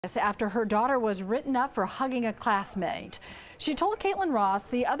After her daughter was written up for hugging a classmate. She told Caitlin Ross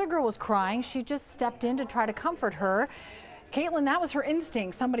the other girl was crying. She just stepped in to try to comfort her. Caitlin, that was her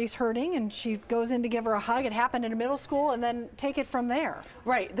instinct. Somebody's hurting and she goes in to give her a hug. It happened in a middle school and then take it from there.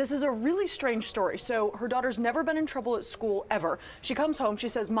 Right. This is a really strange story. So her daughter's never been in trouble at school ever. She comes home. She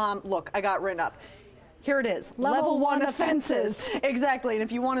says, "Mom, look, I got written up." Here it is. Level 1 offenses. Exactly. And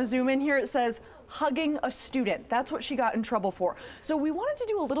if you want to zoom in here, it says hugging a student. That's what she got in trouble for. So we wanted to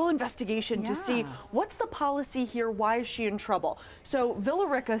do a little investigation to see what's the policy here. Why is she in trouble? So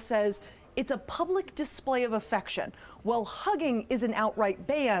Villarica says it's a public display of affection. Well, hugging is an outright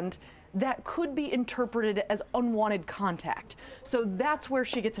ban that could be interpreted as unwanted contact. So that's where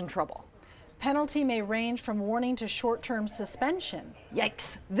she gets in trouble. Penalty may range from warning to short-term suspension.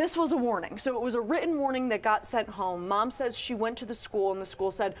 Yikes. This was a warning. So it was a written warning that got sent home. Mom says she went to the school and the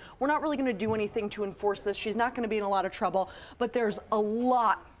school said, "We're not really going to do anything to enforce this. She's not going to be in a lot of trouble." But there's a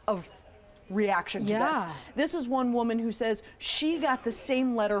lot of reaction to this. This is one woman who says she got the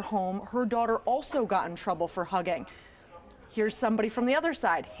same letter home. Her daughter also got in trouble for hugging. Here's somebody from the other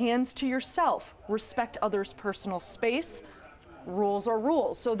side. Hands to yourself. Respect others' personal space. Rules are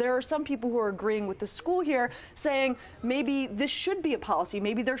rules. So there are some people who are agreeing with the school here, saying maybe this should be a policy,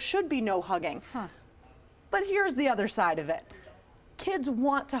 maybe there should be no hugging. But here's the other side of it. Kids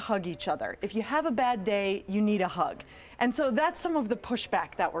want to hug each other. If you have a bad day, you need a hug. And so that's some of the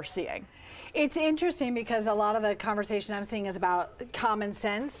pushback that we're seeing. It's interesting because a lot of the conversation I'm seeing is about common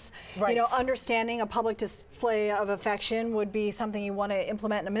sense. Right. You know, understanding a public display of affection would be something you want to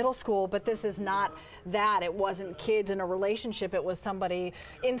implement in a middle school, but this is not that. It wasn't kids in a relationship. It was somebody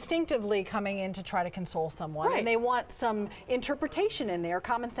instinctively coming in to try to console someone. Right. And they want some interpretation in there,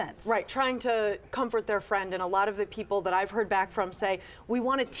 common sense. Right, trying to comfort their friend. And a lot of the people that I've heard back from say, we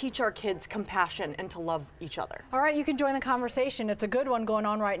want to teach our kids compassion and to love each other. All right, you can join the conversation. It's a good one going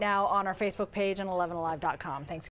on right now on our Facebook page and 11alive.com. Thanks.